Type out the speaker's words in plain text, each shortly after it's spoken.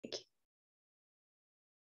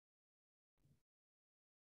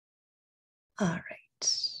All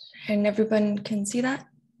right, and everyone can see that?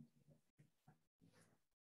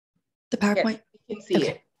 The PowerPoint? Yes, you can see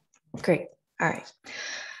it. Great, all right.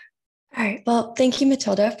 All right, well, thank you,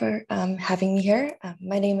 Matilda, for having me here.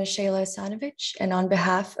 My name is Sejla Isanovic, and on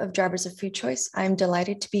behalf of Drivers of Food Choice, I'm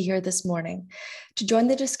delighted to be here this morning to join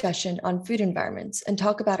the discussion on food environments and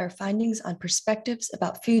talk about our findings on perspectives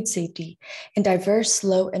about food safety in diverse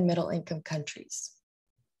low and middle income countries.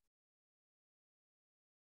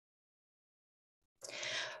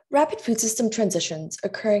 Rapid food system transitions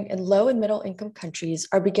occurring in low and middle income countries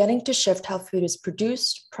are beginning to shift how food is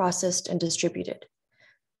produced, processed, and distributed.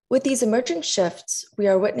 With these emerging shifts, we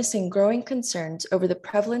are witnessing growing concerns over the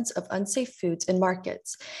prevalence of unsafe foods in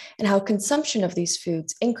markets and how consumption of these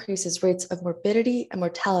foods increases rates of morbidity and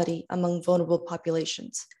mortality among vulnerable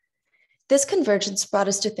populations. This convergence brought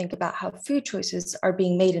us to think about how food choices are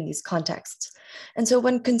being made in these contexts. And so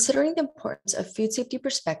when considering the importance of food safety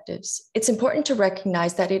perspectives, it's important to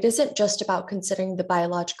recognize that it isn't just about considering the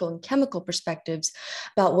biological and chemical perspectives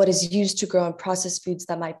about what is used to grow and process foods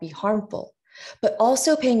that might be harmful, but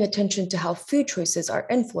also paying attention to how food choices are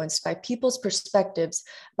influenced by people's perspectives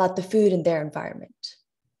about the food in their environment.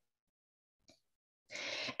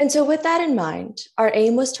 And so with that in mind, our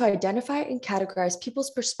aim was to identify and categorize people's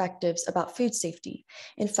perspectives about food safety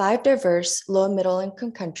in 5 diverse low and middle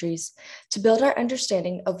income countries to build our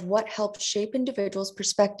understanding of what helped shape individuals'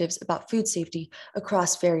 perspectives about food safety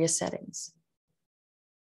across various settings.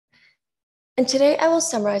 And today I will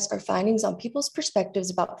summarize our findings on people's perspectives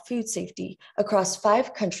about food safety across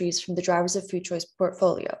 5 countries from the Drivers of Food Choice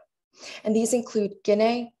portfolio. And these include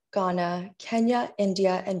Guinea, Ghana, Kenya,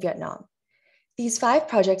 India, and Vietnam. These 5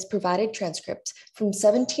 projects provided transcripts from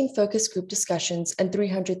 17 focus group discussions and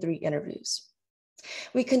 303 interviews.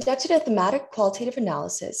 We conducted a thematic qualitative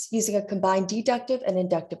analysis using a combined deductive and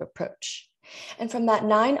inductive approach. And from that,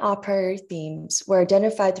 9 a priori themes were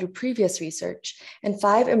identified through previous research, and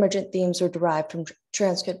 5 emergent themes were derived from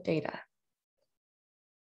transcript data.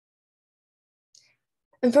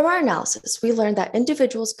 And from our analysis, we learned that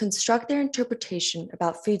individuals construct their interpretation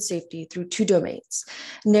about food safety through 2 domains: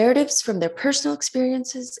 narratives from their personal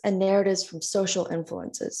experiences and narratives from social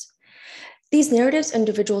influences. These narratives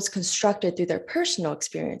individuals constructed through their personal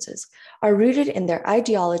experiences are rooted in their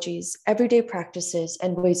ideologies, everyday practices,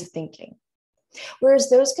 and ways of thinking,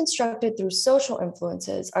 whereas those constructed through social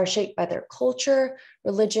influences are shaped by their culture,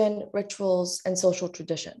 religion, rituals, and social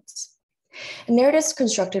traditions. And narratives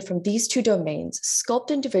constructed from these 2 domains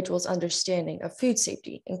sculpt individuals' understanding of food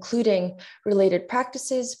safety, including related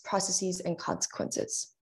practices, processes, and consequences.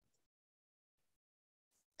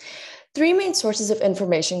 3 main sources of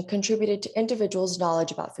information contributed to individuals'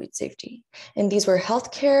 knowledge about food safety, and these were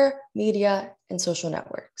healthcare, media, and social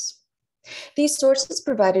networks. These sources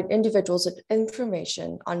provided individuals with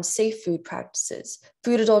information on safe food practices,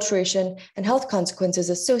 food adulteration, and health consequences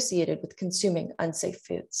associated with consuming unsafe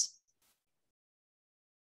foods.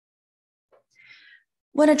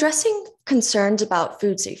 When addressing concerns about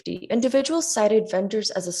food safety, individuals cited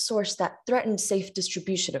vendors as a source that threatened safe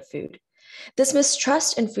distribution of food. This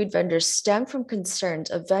mistrust in food vendors stemmed from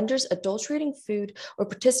concerns of vendors adulterating food or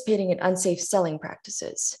participating in unsafe selling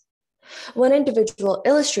practices. One individual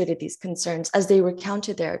illustrated these concerns as they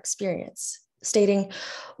recounted their experience, stating,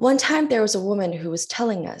 "One time there was a woman who was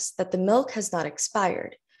telling us that the milk has not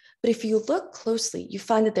expired, but if you look closely, you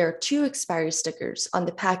find that there are 2 expiry stickers on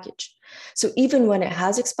the package. So even when it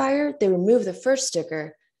has expired, they remove the first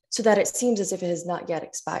sticker so that it seems as if it has not yet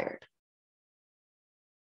expired."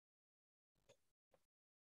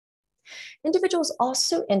 Individuals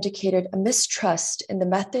also indicated a mistrust in the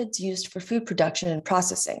methods used for food production and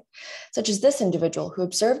processing, such as this individual who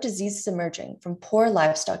observed diseases emerging from poor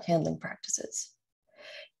livestock handling practices.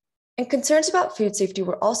 And concerns about food safety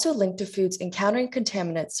were also linked to foods encountering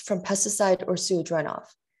contaminants from pesticide or sewage runoff.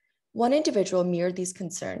 One individual mirrored these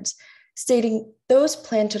concerns, stating those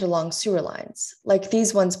planted along sewer lines, like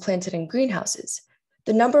these ones planted in greenhouses,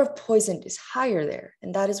 the number of poison is higher there,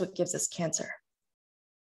 and that is what gives us cancer.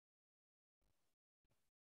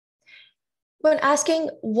 When asking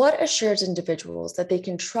what assures individuals that they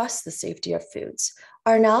can trust the safety of foods,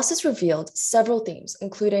 our analysis revealed several themes,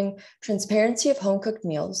 including transparency of home-cooked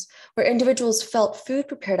meals, where individuals felt food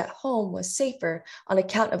prepared at home was safer on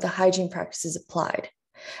account of the hygiene practices applied.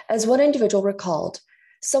 As one individual recalled,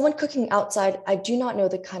 "Someone cooking outside, I do not know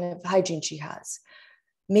the kind of hygiene she has.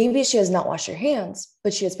 Maybe she has not washed her hands,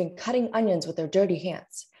 but she has been cutting onions with her dirty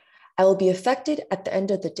hands. I will be affected at the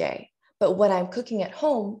end of the day. But when I'm cooking at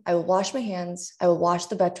home, I will wash my hands, I will wash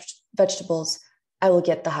the vegetables, I will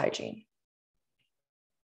get the hygiene."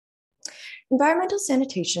 Environmental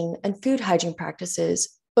sanitation and food hygiene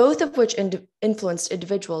practices both of which influenced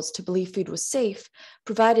individuals to believe food was safe,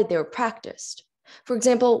 provided they were practiced. For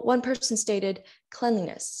example, one person stated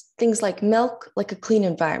cleanliness, things like milk, like a clean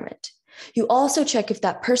environment. You also check if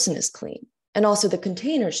that person is clean and also the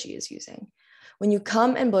container she is using. When you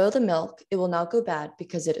come and boil the milk, it will not go bad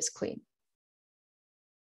because it is clean.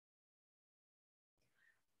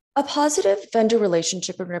 A positive vendor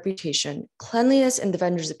relationship and reputation, cleanliness in the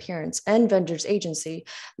vendor's appearance, and vendor's agency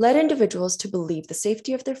led individuals to believe the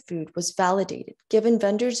safety of their food was validated, given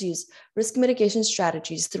vendors use risk mitigation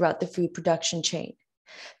strategies throughout the food production chain.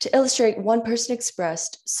 To illustrate, one person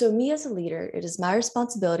expressed, "So me as a leader, it is my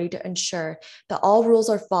responsibility to ensure that all rules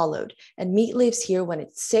are followed and meat leaves here when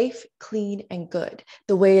it's safe, clean, and good,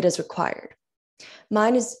 the way it is required.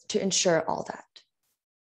 Mine is to ensure all that."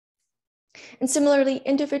 And similarly,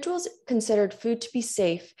 individuals considered food to be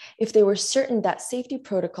safe if they were certain that safety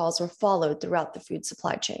protocols were followed throughout the food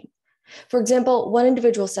supply chain. For example, one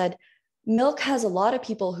individual said, "Milk has a lot of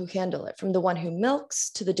people who handle it, from the one who milks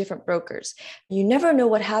to the different brokers. You never know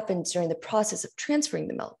what happens during the process of transferring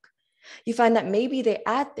the milk. You find that maybe they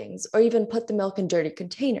add things or even put the milk in dirty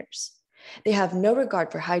containers. They have no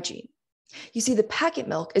regard for hygiene. You see, the packet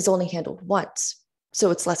milk is only handled once,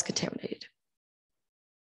 so it's less contaminated."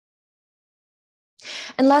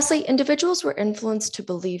 And lastly, individuals were influenced to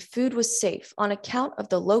believe food was safe on account of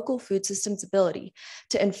the local food system's ability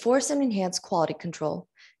to enforce and enhance quality control,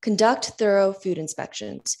 conduct thorough food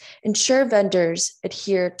inspections, ensure vendors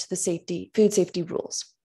adhere to the food safety rules.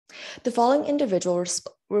 The following individual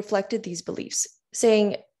reflected these beliefs,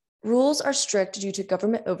 saying, "Rules are strict due to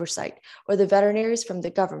government oversight, or the veterinaries from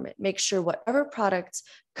the government make sure whatever products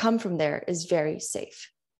come from there is very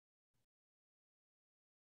safe."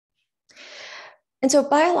 And so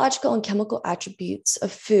biological and chemical attributes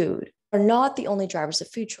of food are not the only drivers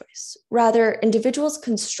of food choice. Rather, individuals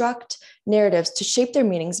construct narratives to shape their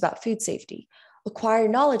meanings about food safety, acquire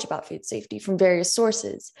knowledge about food safety from various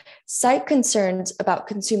sources, cite concerns about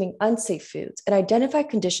consuming unsafe foods, and identify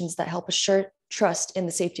conditions that help assure trust in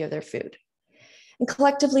the safety of their food. And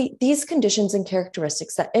collectively, these conditions and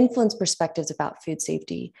characteristics that influence perspectives about food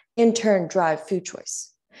safety in turn drive food choice.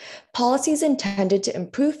 Policies intended to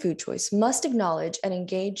improve food choice must acknowledge and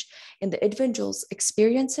engage in the individual's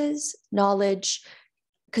experiences, knowledge,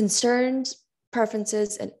 concerns,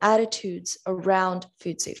 preferences, and attitudes around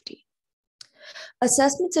food safety.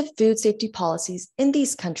 Assessments of food safety policies in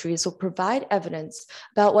these countries will provide evidence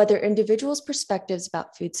about whether individuals' perspectives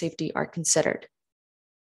about food safety are considered.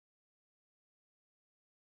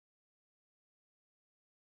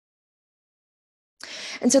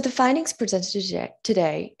 And so the findings presented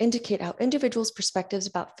today indicate how individuals' perspectives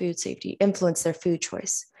about food safety influence their food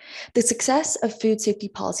choice. The success of food safety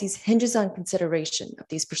policies hinges on consideration of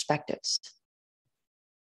these perspectives.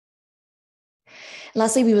 And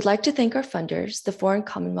lastly, we would like to thank our funders, the Foreign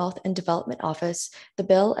Commonwealth and Development Office, the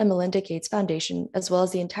Bill and Melinda Gates Foundation, as well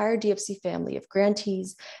as the entire DFC family of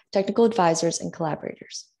grantees, technical advisors, and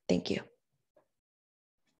collaborators. Thank you.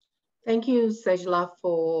 Thank you, Sejla,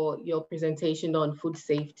 for your presentation on food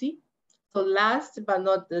safety. So last but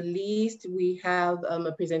not the least, we have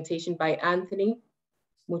a presentation by Anthony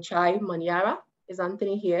Muchai Manyara. Is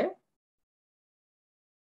Anthony here?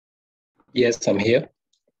 Yes, I'm here.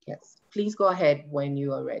 Yes, please go ahead when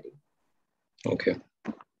you are ready. Okay.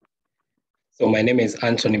 So my name is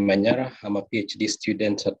Anthony Manyara. I'm a PhD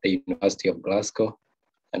student at the University of Glasgow,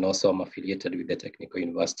 and also I'm affiliated with the Technical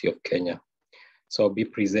University of Kenya. So I'll be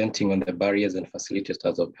presenting on the barriers and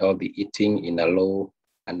facilitators of healthy eating in a low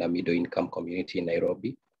and a middle income community in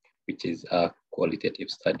Nairobi, which is a qualitative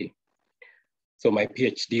study. So my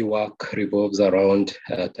PhD work revolves around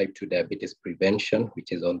type 2 diabetes prevention,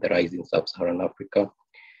 which is on the rise in sub-Saharan Africa.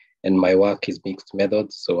 And my work is mixed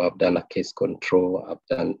methods. So I've done a case control, I've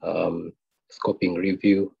done scoping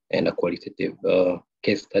review and a qualitative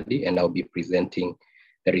case study, and I'll be presenting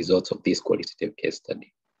the results of this qualitative case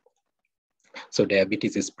study. So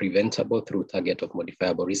diabetes is preventable through target of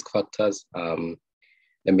modifiable risk factors, the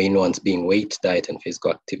main ones being weight, diet, and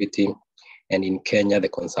physical activity. And in Kenya, the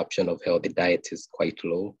consumption of healthy diet is quite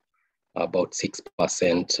low. About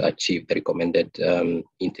 6% achieve the recommended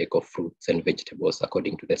intake of fruits and vegetables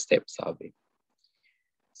according to the STEP survey.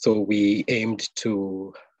 So we aimed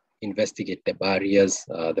to investigate the barriers,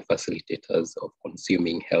 the facilitators of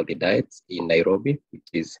consuming healthy diets in Nairobi, which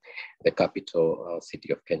is the capital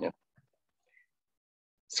city of Kenya.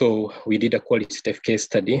 So we did a qualitative case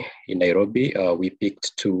study in Nairobi. We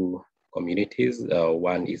picked two communities.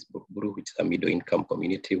 One is Buruburu, which is a middle income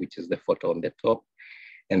community, which is the photo on the top.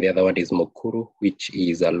 And the other one is Mukuru, which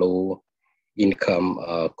is a low income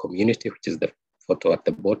community, which is the photo at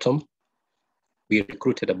the bottom. We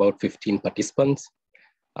recruited about 15 participants,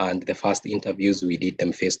 and the first interviews, we did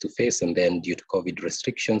them face-to-face, and then due to COVID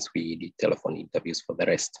restrictions, we did telephone interviews for the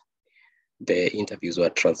rest. The interviews were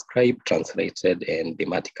transcribed, translated, and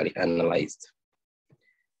thematically analyzed.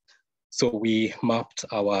 So we mapped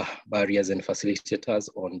our barriers and facilitators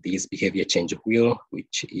on this behavior change wheel,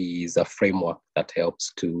 which is a framework that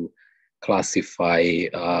helps to classify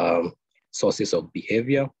sources of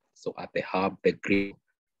behavior. So at the hub, the green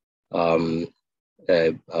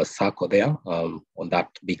circle there on that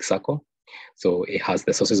big circle. So it has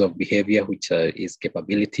the sources of behavior, which is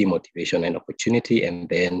capability, motivation, and opportunity. And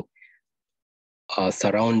then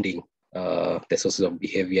surrounding the sources of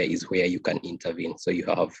behavior is where you can intervene. So you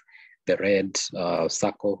have the red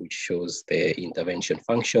circle, which shows the intervention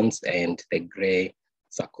functions, and the gray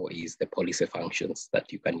circle is the policy functions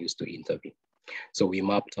that you can use to intervene. So we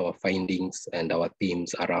mapped our findings and our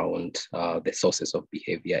themes around the sources of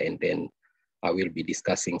behavior, and then I will be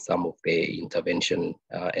discussing some of the intervention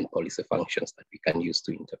and policy functions that we can use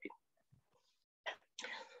to intervene.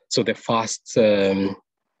 So the first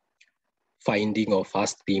finding or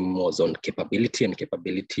first theme was on capability, and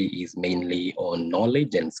capability is mainly on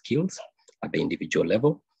knowledge and skills at the individual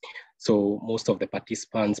level. So most of the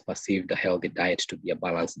participants perceived a healthy diet to be a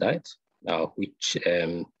balanced diet, which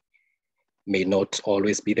may not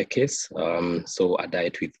always be the case. So a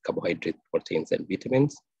diet with carbohydrate, proteins, and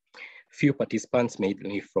vitamins. Few participants,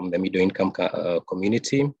 mainly from the middle income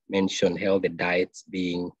community, mentioned healthy diets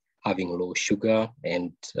having low sugar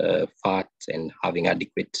and fat and having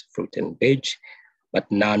adequate fruit and veg, but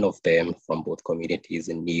none of them from both communities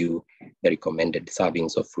knew the recommended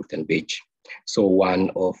servings of fruit and veg. So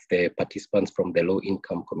one of the participants from the low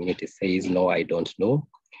income community says, "No, I don't know,"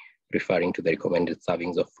 referring to the recommended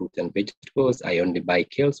servings of fruit and vegetables. "I only buy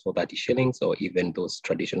kales for 30 shillings, or even those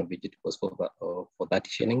traditional vegetables for 30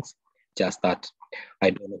 shillings. Just that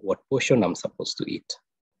I don't know what portion I'm supposed to eat."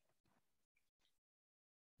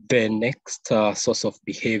 The next source of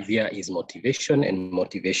behavior is motivation, and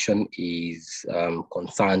motivation is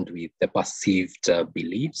concerned with the perceived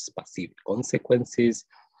beliefs, perceived consequences,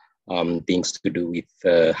 things to do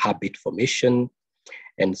with habit formation.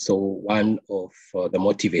 And so one of the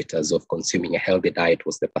motivators of consuming a healthy diet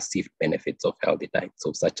was the perceived benefits of healthy diet,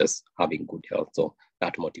 so such as having good health. So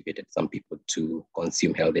that motivated some people to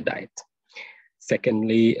consume healthy diet.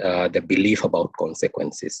 Secondly, the belief about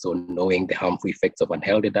consequences. So knowing the harmful effects of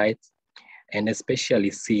unhealthy diet, and especially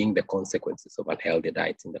seeing the consequences of unhealthy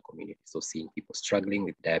diets in the community. So seeing people struggling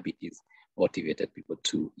with diabetes motivated people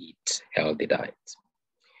to eat healthy diets.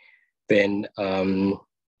 Then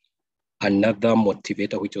another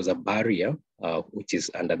motivator, which was a barrier, which is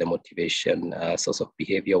under the motivation source of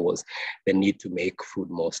behavior, was the need to make food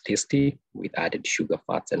more tasty with added sugar,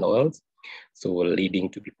 fats, and oils. So leading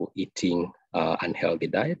to people eating unhealthy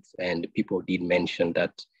diets. And people did mention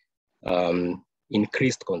that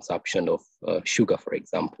increased consumption of sugar, for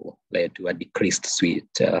example, led to a decreased sweet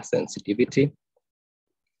sensitivity.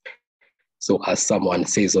 So as someone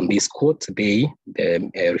says on this quote, they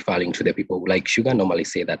referring to the people who like sugar, normally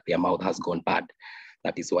say that their mouth has gone bad.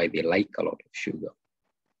 That is why they like a lot of sugar.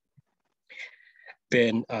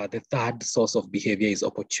 Then the third source of behavior is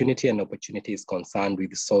opportunity, and opportunity is concerned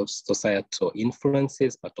with societal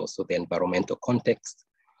influences, but also the environmental context.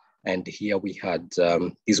 And here we had,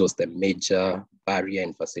 this was the major barrier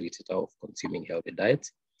and facilitator of consuming healthy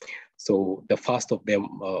diets. So the first of them,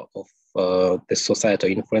 the societal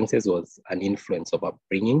influences, was an influence of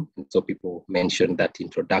upbringing. And so people mentioned that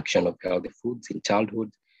introduction of healthy foods in childhood,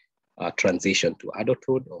 transition to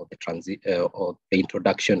adulthood, or the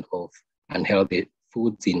introduction of unhealthy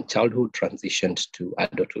foods in childhood transitioned to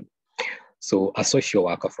adulthood. So a social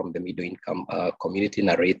worker from the middle income community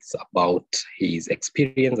narrates about his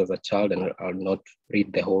experience as a child, and I'll not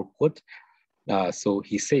read the whole quote. So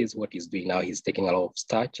he says what he's doing now, he's taking a lot of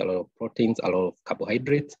starch, a lot of proteins, a lot of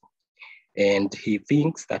carbohydrates, and he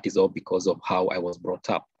thinks that is all because of how I was brought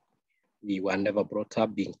up. We were never brought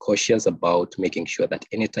up being cautious about making sure that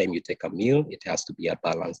anytime you take a meal, it has to be a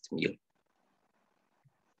balanced meal.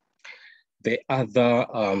 The other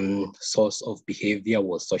source of behavior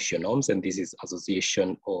was social norms, and this is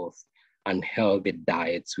association of unhealthy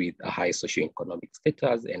diets with a high socioeconomic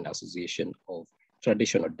status and association of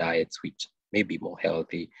traditional diets, which may be more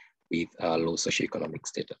healthy with low socioeconomic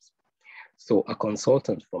status. So a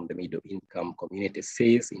consultant from the middle income community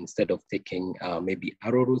says instead of taking maybe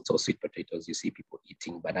arrowroots or sweet potatoes, you see people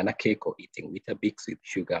eating banana cake or eating Weetabix with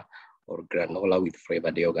sugar, or granola with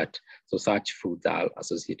flavored yogurt. So such foods are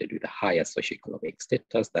associated with a higher socioeconomic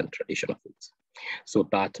status than traditional foods. So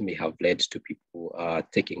that may have led to people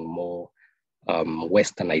taking more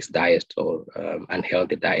westernized diet or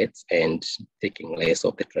unhealthy diets and taking less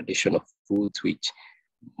of the traditional foods, which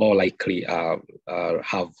more likely have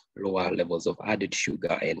lower levels of added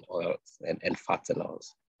sugar and oils and fats and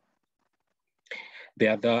oils. The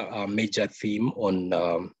other major theme on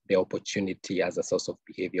the opportunity as a source of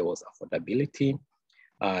behavior was affordability.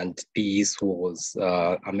 And this was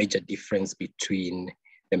a major difference between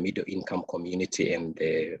the middle income community and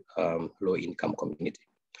the low income community.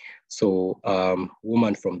 So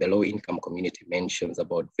woman from the low income community mentions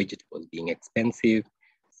about vegetables being expensive.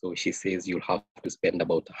 So she says you'll have to spend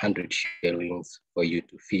about 100 shillings for you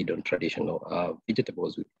to feed on traditional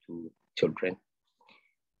vegetables with 2 children.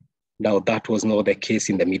 Now that was not the case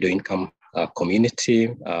in the middle income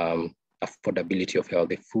community. Affordability of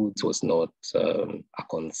healthy foods was not a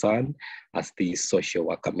concern, as the social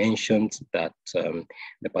worker mentioned, that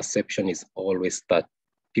the perception is always that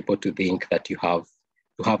people to think that to have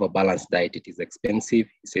a balanced diet, it is expensive.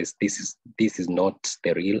 He says this is not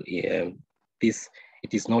the real,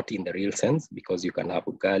 it is not in the real sense, because you can have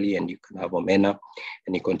ugali and you can have omena,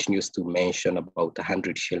 and he continues to mention about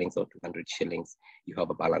 100 shillings or 200 shillings, you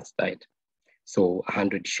have a balanced diet. So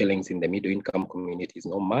 100 shillings in the middle income community is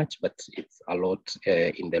not much, but it's a lot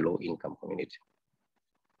in the low income community.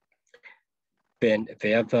 Then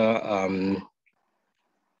the other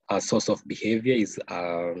source of behavior is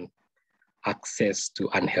access to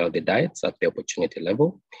unhealthy diets at the opportunity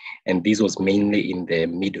level. And this was mainly in the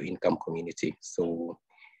middle income community. So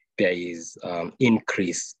there is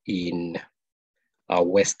increase in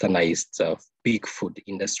westernized big food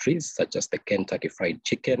industries, such as the Kentucky Fried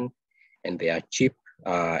Chicken, and they are cheap.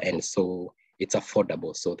 And so it's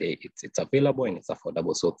affordable. So it's available and it's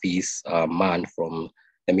affordable. So this man from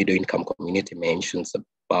the middle income community mentions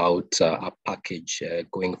about a package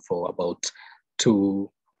going for about £2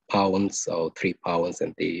 or £3,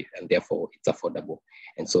 and therefore it's affordable.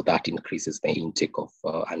 And so that increases the intake of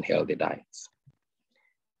unhealthy diets.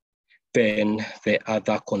 Then the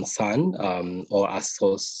other concern or a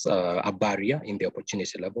source, a barrier in the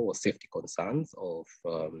opportunity level was safety concerns of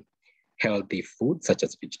healthy food, such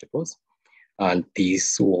as vegetables. And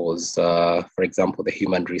this was, for example, the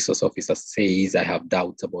human resource officer says, I have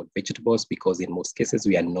doubts about vegetables because in most cases,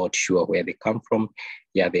 we are not sure where they come from.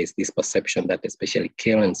 Yeah, there's this perception that especially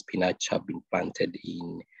kale and spinach have been planted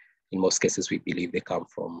in most cases, we believe they come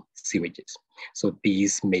from sewages. So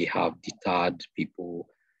these may have deterred people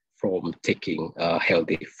from taking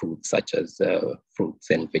healthy foods such as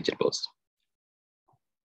fruits and vegetables.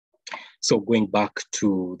 So going back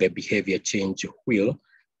to the behavior change wheel,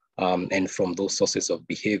 and from those sources of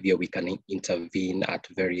behavior, we can intervene at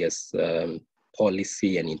various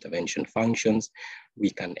policy and intervention functions.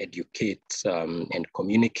 We can educate and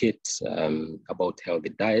communicate about healthy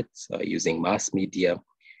diets using mass media,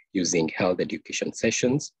 using health education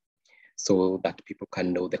sessions, so that people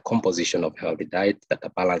can know the composition of healthy diet, that a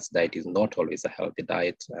balanced diet is not always a healthy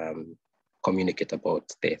diet, communicate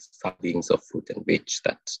about the servings of fruit and veg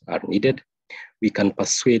that are needed. We can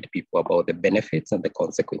persuade people about the benefits and the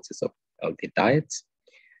consequences of healthy diets.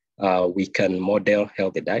 We can model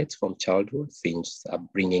healthy diets from childhood, since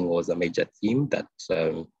upbringing was a major theme that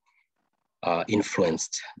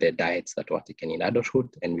influenced the diets that were taken in adulthood.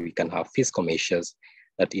 And we can have fiscal measures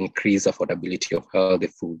that increase affordability of healthy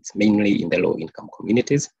foods, mainly in the low-income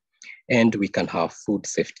communities. And we can have food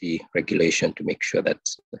safety regulation to make sure that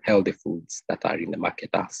healthy foods that are in the market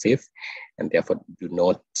are safe and therefore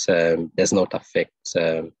does not affect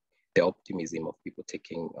the optimism of people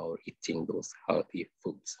taking or eating those healthy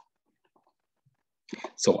foods.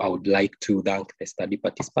 So I would like to thank the study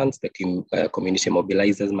participants, the community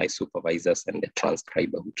mobilizers, my supervisors, and the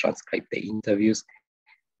transcriber who transcribed the interviews.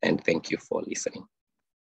 And thank you for listening.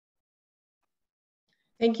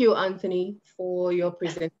 Thank you, Anthony, for your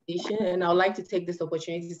presentation. And I would like to take this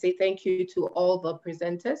opportunity to say thank you to all the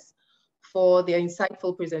presenters for their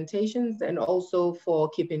insightful presentations and also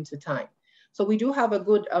for keeping to time. So we do have a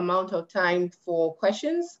good amount of time for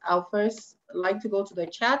questions. I'll first like to go to the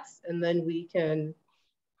chats, and then we can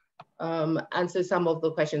answer some of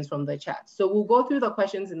the questions from the chat. So we'll go through the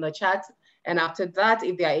questions in the chat. And after that,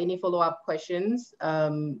 if there are any follow-up questions,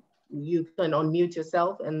 you can unmute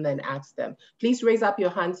yourself and then ask them. Please raise up your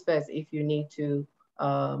hands first if you need to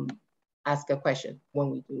ask a question when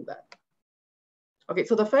we do that. Okay,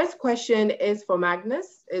 so the first question is for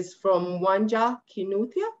Magnus, is from Wanja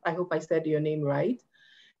Kinuthia. I hope I said your name right.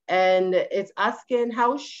 And it's asking,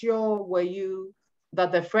 how sure were you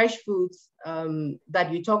that the fresh foods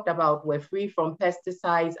that you talked about were free from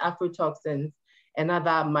pesticides, aflatoxins, and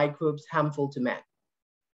other microbes harmful to man?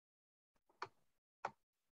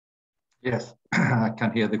 Yes, I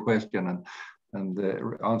can hear the question, and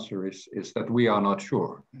the answer is that we are not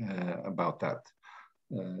sure about that.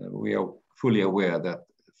 We are fully aware that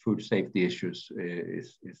food safety issues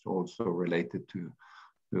is also related to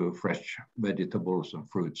fresh vegetables and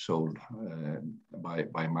fruits sold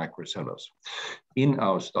by microsellers. In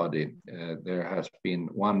our study, there has been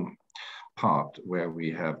one part where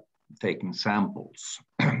we have taken samples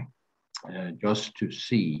just to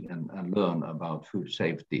see and learn about food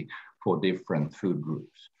safety for different food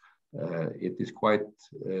groups. It is quite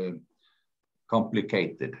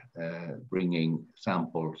complicated bringing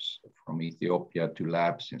samples from Ethiopia to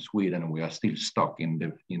labs in Sweden. We are still stuck in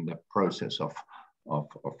the process of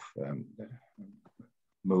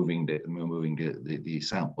moving the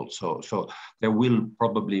samples. So there will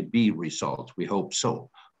probably be results. We hope so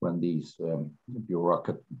when these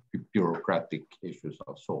bureaucratic issues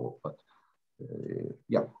are solved. But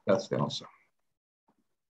yeah, that's the answer.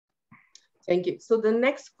 Thank you. So the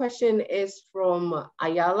next question is from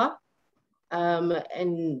Ayala.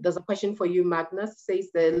 And there's a question for you, Magnus. It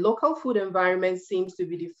says the local food environment seems to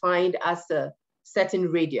be defined as a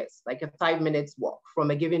certain radius, like a 5 minutes walk from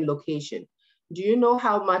a given location. Do you know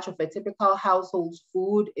how much of a typical household's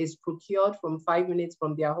food is procured from 5 minutes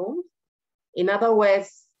from their homes? In other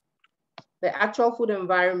words, the actual food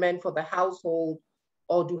environment for the household,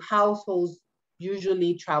 or do households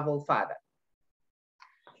usually travel farther?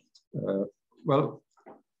 Well,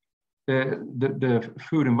 the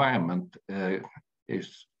food environment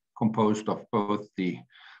is composed of both the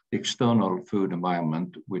external food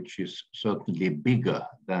environment, which is certainly bigger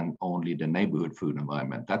than only the neighborhood food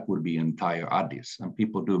environment. That would be entire Addis, and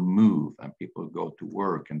people do move and people go to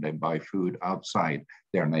work and they buy food outside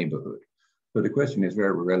their neighborhood. So the question is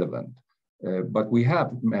very relevant. But we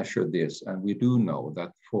have measured this, and we do know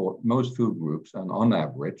that for most food groups, and on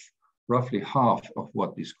average, roughly half of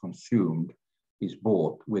what is consumed is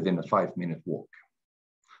bought within a 5 minute walk.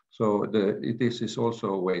 So this is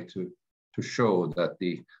also a way to show that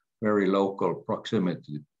the very local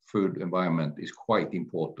proximity food environment is quite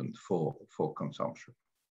important for consumption.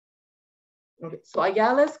 Okay, so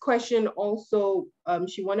Ayala's question also,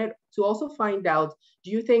 she wanted to also find out,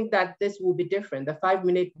 do you think that this will be different? The 5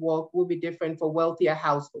 minute walk will be different for wealthier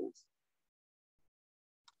households?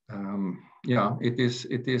 Yeah, it is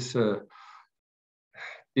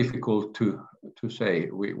difficult to say.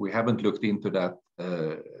 We haven't looked into that.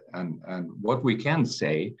 And what we can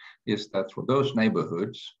say is that for those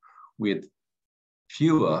neighborhoods with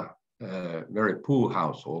fewer very poor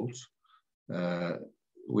households,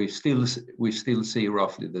 we still see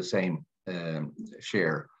roughly the same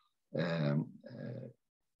share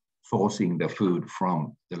sourcing the food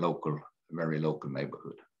from the very local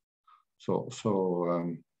neighborhood. So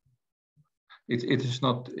it's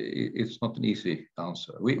not an easy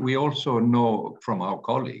answer. We also know from our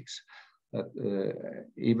colleagues that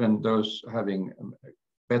even those having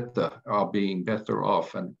are being better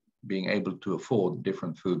off and being able to afford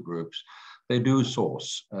different food groups, they do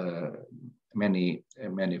source many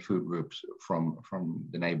food groups from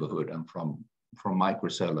the neighborhood and from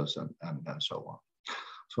microsellers and so on.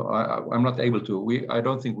 So I'm not able to. I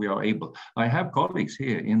don't think we are able. I have colleagues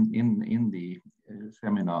here in the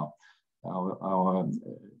seminar. Our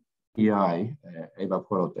PI, Eva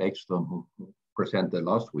Perot Ekström, who presented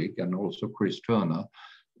last week, and also Chris Turner.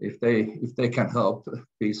 If they can help,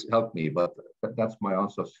 please help me. But that's my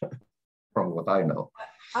answer from what I know.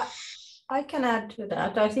 I can add to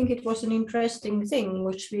that. I think it was an interesting thing,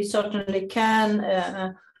 which we certainly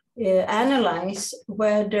can analyze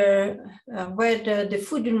whether the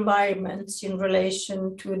food environments in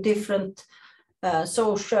relation to different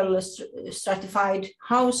social stratified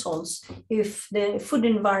households, if the food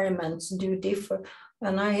environments do differ.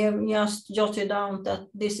 And I have just jotted down that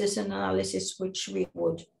this is an analysis which we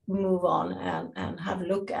would move on and have a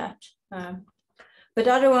look at. But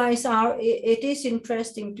otherwise, it is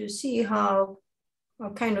interesting to see how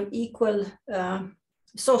kind of equal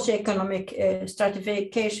socioeconomic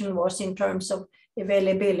stratification was in terms of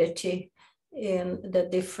availability in the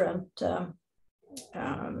different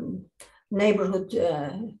neighborhood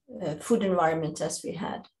food environments as we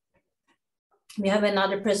had. We have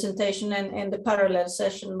another presentation in the parallel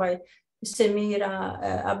session by Semira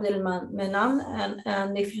Abdelmenan,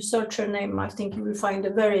 and if you search her name, I think you will find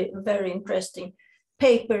a very, very interesting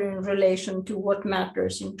paper in relation to what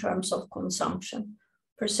matters in terms of consumption,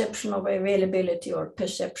 perception of availability or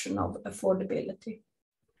perception of affordability.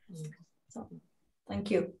 So, thank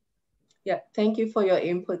you. Yeah, thank you for your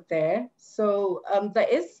input there. So there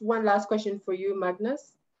is one last question for you,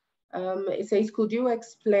 Magnus. It says, could you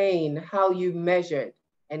explain how you measured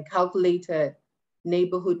and calculated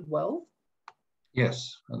neighborhood wealth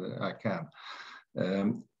Yes, I can.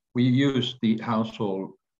 We use the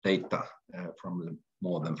household data from the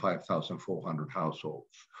more than 5,400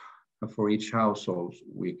 households. And for each household,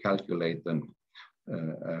 we calculate an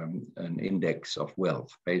index of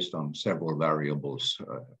wealth based on several variables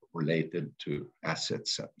related to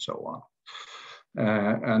assets and so on.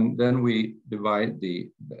 And then we divide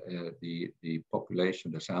the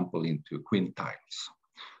population, the sample, into quintiles.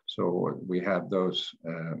 So we have those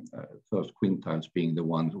quintiles being the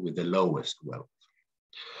ones with the lowest wealth.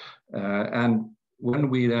 And when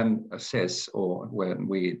we then assess, or when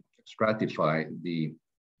we stratify the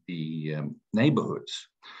neighborhoods,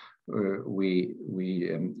 we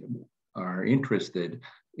are interested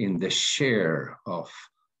in the share of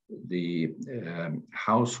the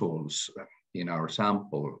households in our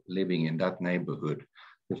sample living in that neighborhood,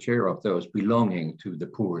 the share of those belonging to the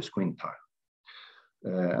poorest quintile.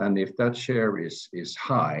 And if that share is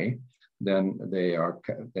high, then they are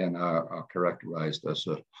characterized as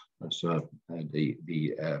the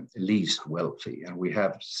least wealthy. And we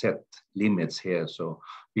have set limits here. So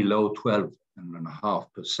below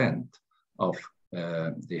 12.5% of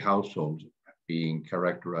the households being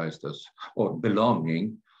characterized as, or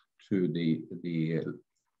belonging to the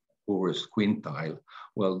poorest quintile,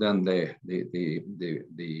 well, then the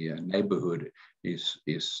neighborhood is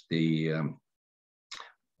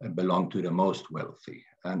belong to the most wealthy.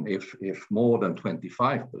 And if more than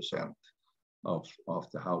 25% of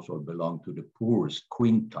the household belong to the poorest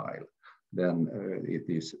quintile, then it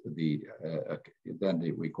is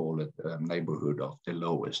then we call it a neighborhood of the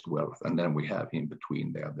lowest wealth. And then we have in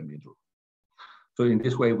between there, the middle. So in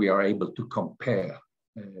this way, we are able to compare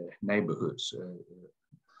neighborhoods.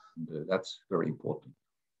 That's very important.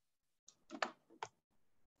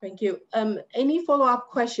 Thank you. Any follow-up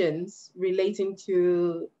questions relating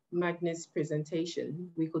to Magnus'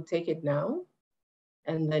 presentation? We could take it now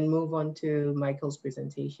and then move on to Michael's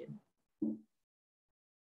presentation.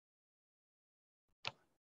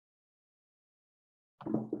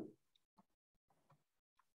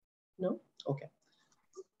 No? Okay.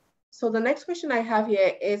 So the next question I have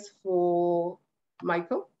here is for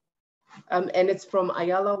Michael. And it's from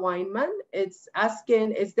Ayala Weinman. It's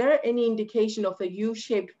asking, is there any indication of a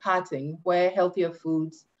U-shaped pattern where healthier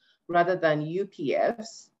foods rather than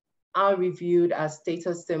UPFs are reviewed as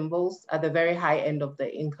status symbols at the very high end of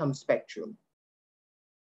the income spectrum?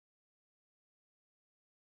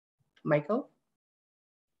 Michael?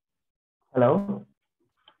 Hello?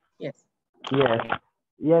 Yes.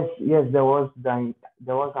 Yes, there was an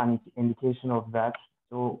indication of that.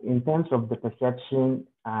 So in terms of the perception,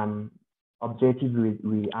 objectively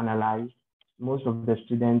we analyzed, most of the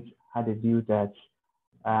students had a view that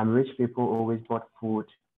rich people always bought food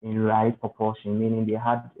in right proportion, meaning they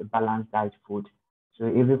had a balanced diet food. So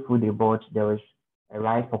every food they bought, there was a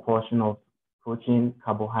right proportion of protein,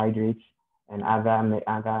 carbohydrates, and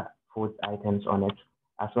other food items on it,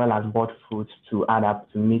 as well as bought foods to add up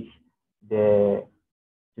to meet the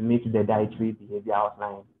dietary behavior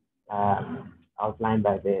outlined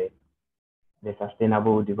by the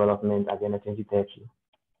Sustainable Development Agenda 2030.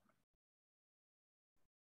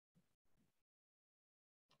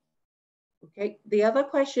 Okay, the other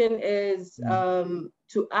question is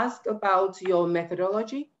to ask about your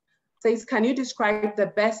methodology. Says, can you describe the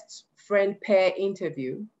best friend pair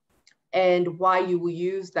interview and why you will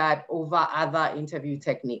use that over other interview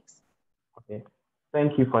techniques? Okay,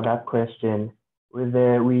 thank you for that question. We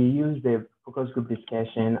use the focus group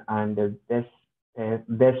discussion and the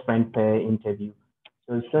best friend pair interview.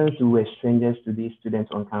 So since we were strangers to these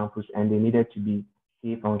students on campus and they needed to be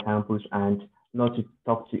safe on campus and not to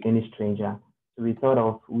talk to any stranger, so we thought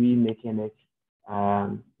of making it,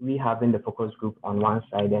 we having the focus group on one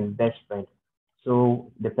side and best friend.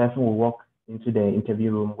 So the person will walk into the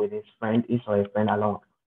interview room with his or a friend along,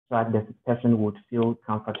 so that the person would feel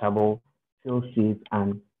comfortable, feel safe,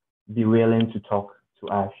 and be willing to talk to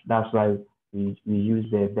us. That's why we use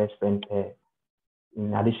the best friend pair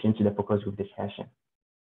in addition to the focus group discussion.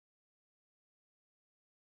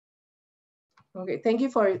 Okay, thank you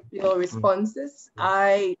for your responses.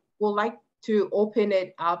 I would like to open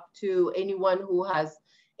it up to anyone who has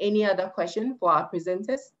any other question for our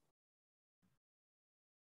presenters.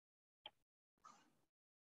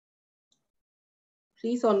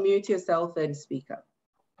 Please unmute yourself and speak up.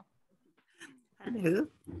 Hello.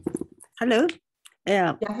 Hello.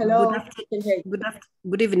 Yeah, hello.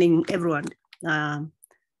 Good evening, everyone.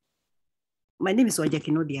 My name is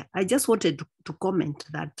Wajakinodia. I just wanted to comment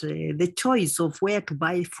that the choice of where to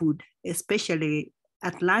buy food, especially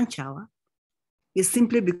at lunch hour, is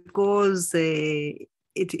simply because it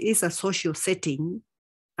is a social setting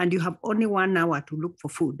and you have only 1 hour to look for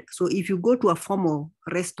food. So if you go to a formal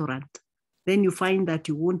restaurant, then you find that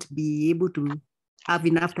you won't be able to have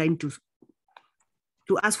enough time to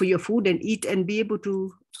ask for your food and eat and be able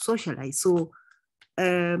to socialize. So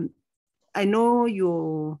I know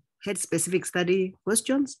you had specific study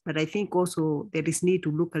questions, but I think also there is need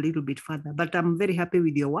to look a little bit further. But I'm very happy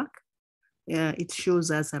with your work. It shows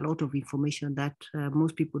us a lot of information that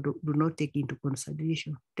most people do not take into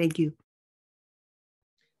consideration. Thank you.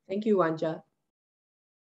 Thank you, Wanja.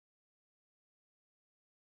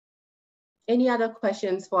 Any other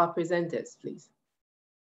questions for our presenters, please?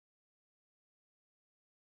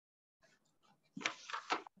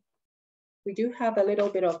 We do have a little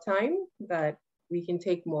bit of time that we can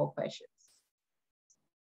take more questions.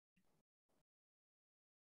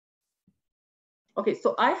 Okay,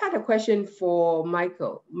 so I had a question for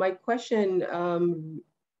Michael. My question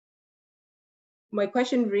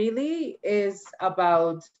really is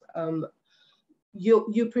about,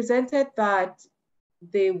 you presented that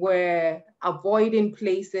they were avoiding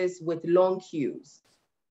places with long queues,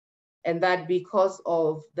 and that because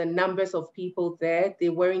of the numbers of people there, they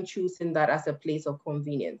weren't choosing that as a place of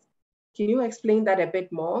convenience. Can you explain that a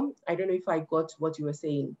bit more? I don't know if I got what you were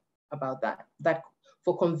saying about that. That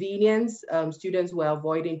for convenience, students were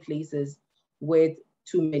avoiding places with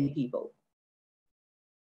too many people.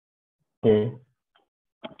 Okay,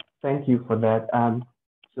 thank you for that.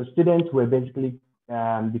 So students were basically,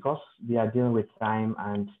 because they are dealing with time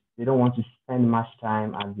and they don't want to spend much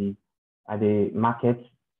time at the market,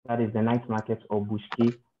 that is the night market or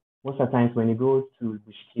bushki. Most of the times when you go to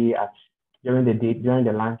bushki during the day, during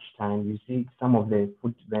the lunch time, you see some of the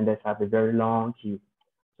food vendors have a very long queue.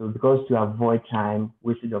 So because to avoid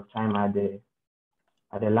wastage of time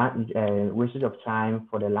wastage of time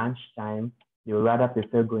for the lunch time, they would rather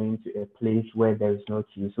prefer going to a place where there is no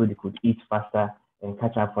queue so they could eat faster and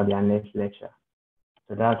catch up for their next lecture.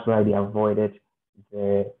 So that's why they avoided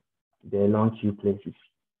the long queue places.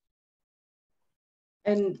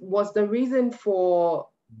 And was the reason for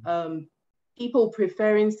people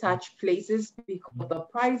preferring such places because of the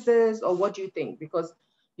prices, or what do you think? Because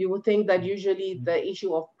you would think that usually the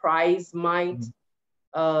issue of price might,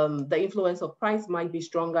 the influence of price might be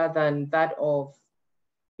stronger than that of,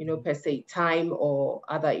 per se, time or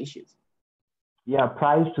other issues. Yeah,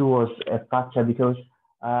 price too was a factor because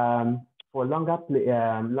for longer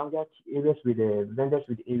areas with the vendors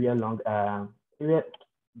with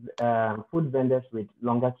food vendors with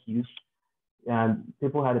longer queues,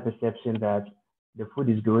 people had a perception that the food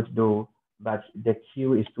is good though, but the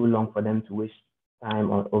queue is too long for them to waste time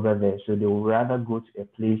over there. So they would rather go to a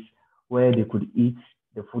place where they could eat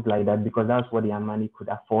the food like that because that's what their money could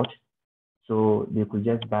afford. So they could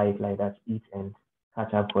just buy it like that, eat and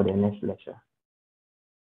catch up for their next lecture.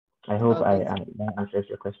 I hope that answers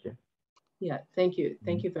your question. Yeah, thank you.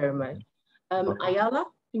 Thank you very much. Ayala,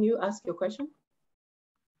 can you ask your question?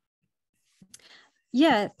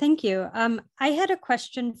 Yeah, thank you. I had a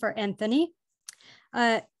question for Anthony.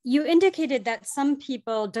 You indicated that some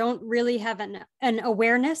people don't really have an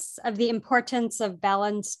awareness of the importance of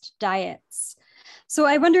balanced diets. So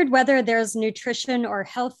I wondered whether there's nutrition or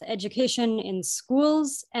health education in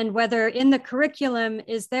schools, and whether in the curriculum,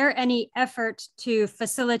 is there any effort to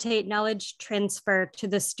facilitate knowledge transfer to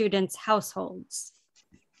the students' households?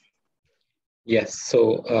 Yes,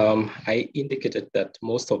 so I indicated that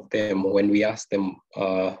most of them, when we asked them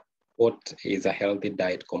what is a healthy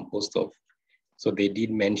diet composed of, so they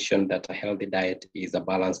did mention that a healthy diet is a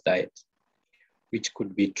balanced diet, which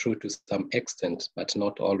could be true to some extent, but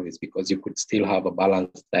not always, because you could still have a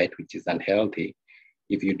balanced diet which is unhealthy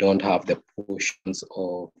if you don't have the portions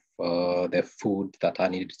of the food that are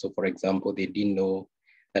needed. So for example, they didn't know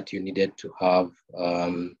that you needed to have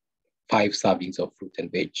 5 servings of fruit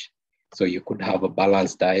and veg. So you could have a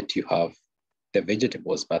balanced diet, you have the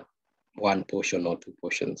vegetables, but 1 portion or 2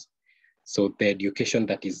 portions. So the education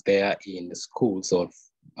that is there in schools of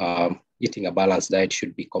eating a balanced diet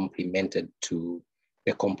should be complemented to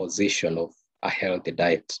the composition of a healthy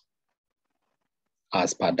diet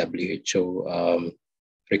as per WHO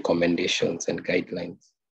recommendations and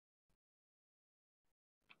guidelines.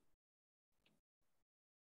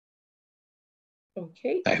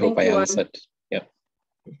 Okay. I hope I answered. Yeah.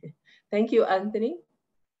 Thank you, Anthony.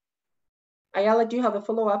 Ayala, do you have a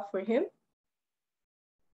follow-up for him?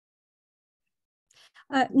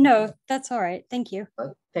 No, that's all right. Thank you.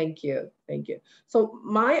 Thank you. Thank you. So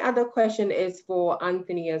my other question is for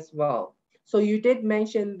Anthony as well. So you did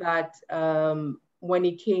mention that when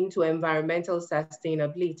it came to environmental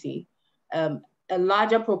sustainability, a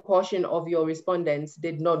larger proportion of your respondents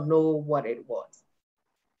did not know what it was.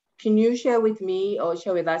 can you share with me or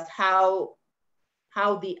share with us how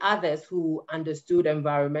the others who understood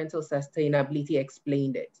environmental sustainability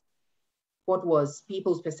explained it? What was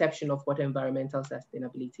people's perception of what environmental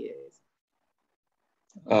sustainability is?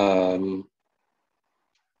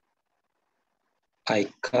 I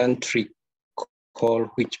can't recall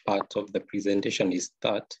which part of the presentation is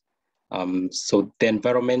that. So the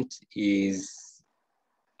environment is,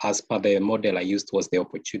 as per the model I used, was the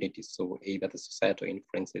opportunity. So either the societal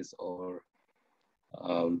influences or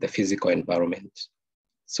the physical environment.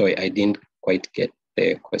 So I didn't quite get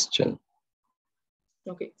the question.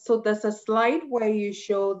 Okay, so there's a slide where you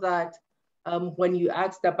show that when you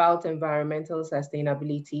asked about environmental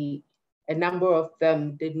sustainability, a number of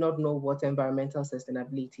them did not know what environmental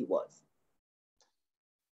sustainability was.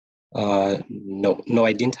 No,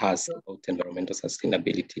 I didn't ask about environmental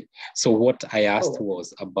sustainability. So what I asked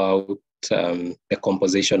was about the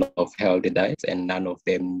composition of healthy diets, and none of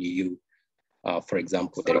them knew, for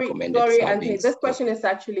example, the recommended Sorry, servings. Anthony, this question is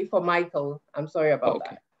actually for Michael. I'm sorry about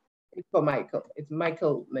that. It's for Michael. It's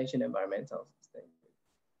Michael mentioned environmental sustainability.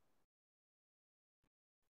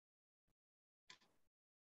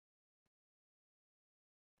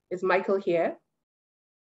 Is Michael here?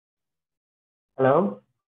 Hello?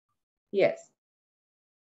 Yes.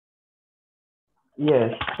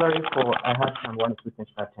 Yes, sorry I had one quick thing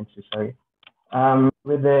to attend to, sorry.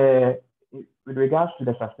 With regards to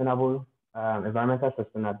the sustainable, environmental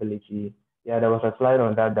sustainability, yeah, there was a slide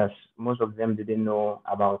on that most of them didn't know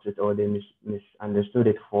about it, or they misunderstood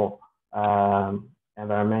it for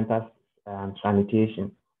environmental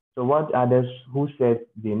sanitation. So what others who said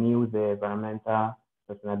they knew the environmental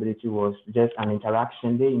sustainability was just an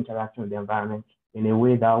interaction, they interacting with the environment in a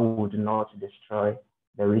way that would not destroy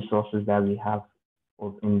the resources that we have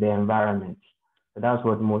in the environment. So that's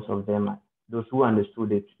what most of them, those who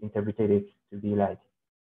understood it, interpreted it to be like.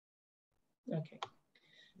 Okay.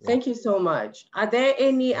 Thank you so much. Are there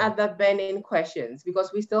any other burning questions?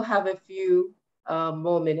 Because we still have a few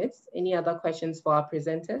more minutes. Any other questions for our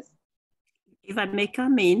presenters? If I may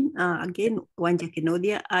come in, again, Wanja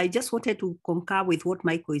Kenodia, I just wanted to concur with what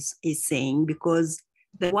Michael is saying, because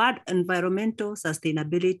the word environmental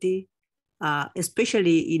sustainability,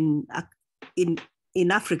 especially in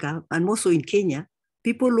Africa and also in Kenya,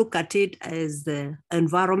 people look at it as the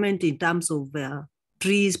environment in terms of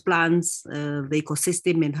trees, plants, the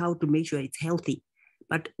ecosystem, and how to make sure it's healthy.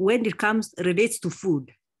 But when it relates to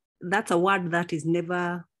food, that's a word that is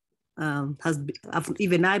never,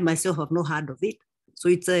 even I myself have not heard of it. So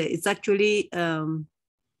it's actually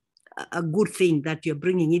a good thing that you're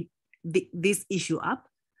bringing this issue up,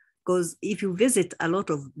 because if you visit a lot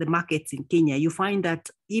of the markets in Kenya, you find that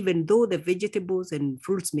even though the vegetables and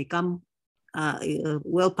fruits may come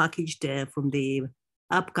well packaged from the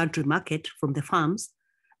upcountry market, from the farms,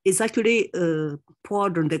 it's actually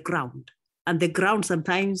poured on the ground. And the ground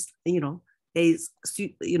sometimes, it's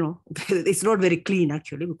not very clean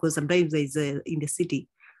actually, because sometimes there's in the city,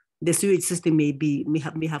 the sewage system may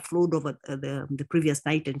have flowed over the previous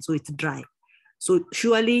night, and so it's dry. So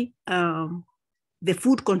surely the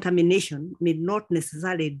food contamination may not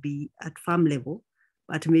necessarily be at farm level,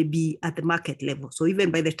 but may be at the market level. So even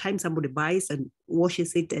by the time somebody buys and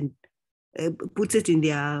washes it and puts it in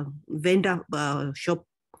their vendor shop,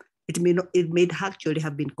 it may actually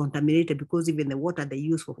have been contaminated, because even the water they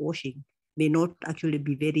use for washing may not actually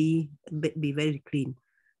be very clean.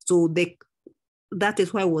 So that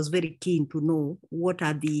is why I was very keen to know what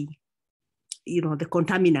are the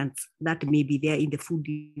contaminants that may be there in the food.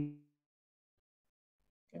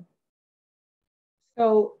 Okay.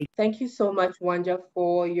 So thank you so much, Wanja,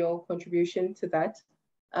 for your contribution to that.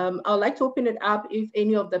 I'd like to open it up if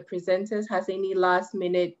any of the presenters has any last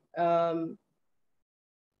minute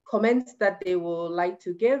comments that they would like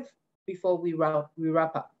to give before we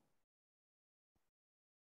wrap up.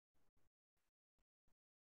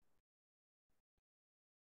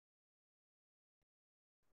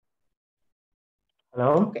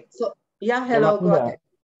 Hello? Okay, so yeah, hello, go ahead.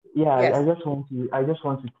 Yeah, yes. I just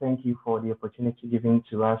want to thank you for the opportunity given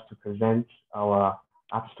to us to present our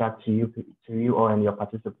abstract to you all and your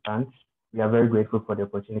participants. We are very grateful for the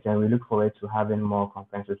opportunity, and we look forward to having more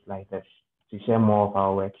conferences like this to share more of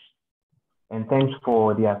our works. And thanks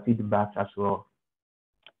for their feedback as well.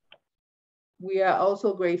 We are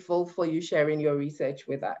also grateful for you sharing your research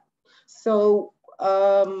with us. So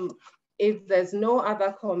if there's no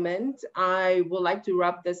other comment, I would like to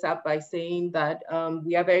wrap this up by saying that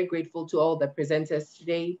we are very grateful to all the presenters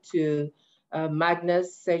today, to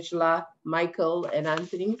Magnus, Sejla, Michael, and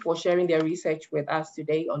Anthony for sharing their research with us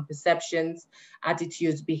today on perceptions,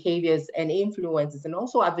 attitudes, behaviors, and influences, and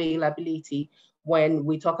also availability when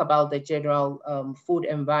we talk about the general food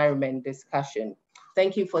environment discussion.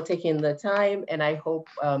 Thank you for taking the time, and I hope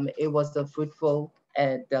it was a fruitful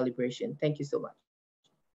deliberation. Thank you so much.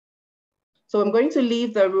 So I'm going to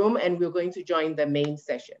leave the room and we're going to join the main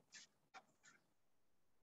session.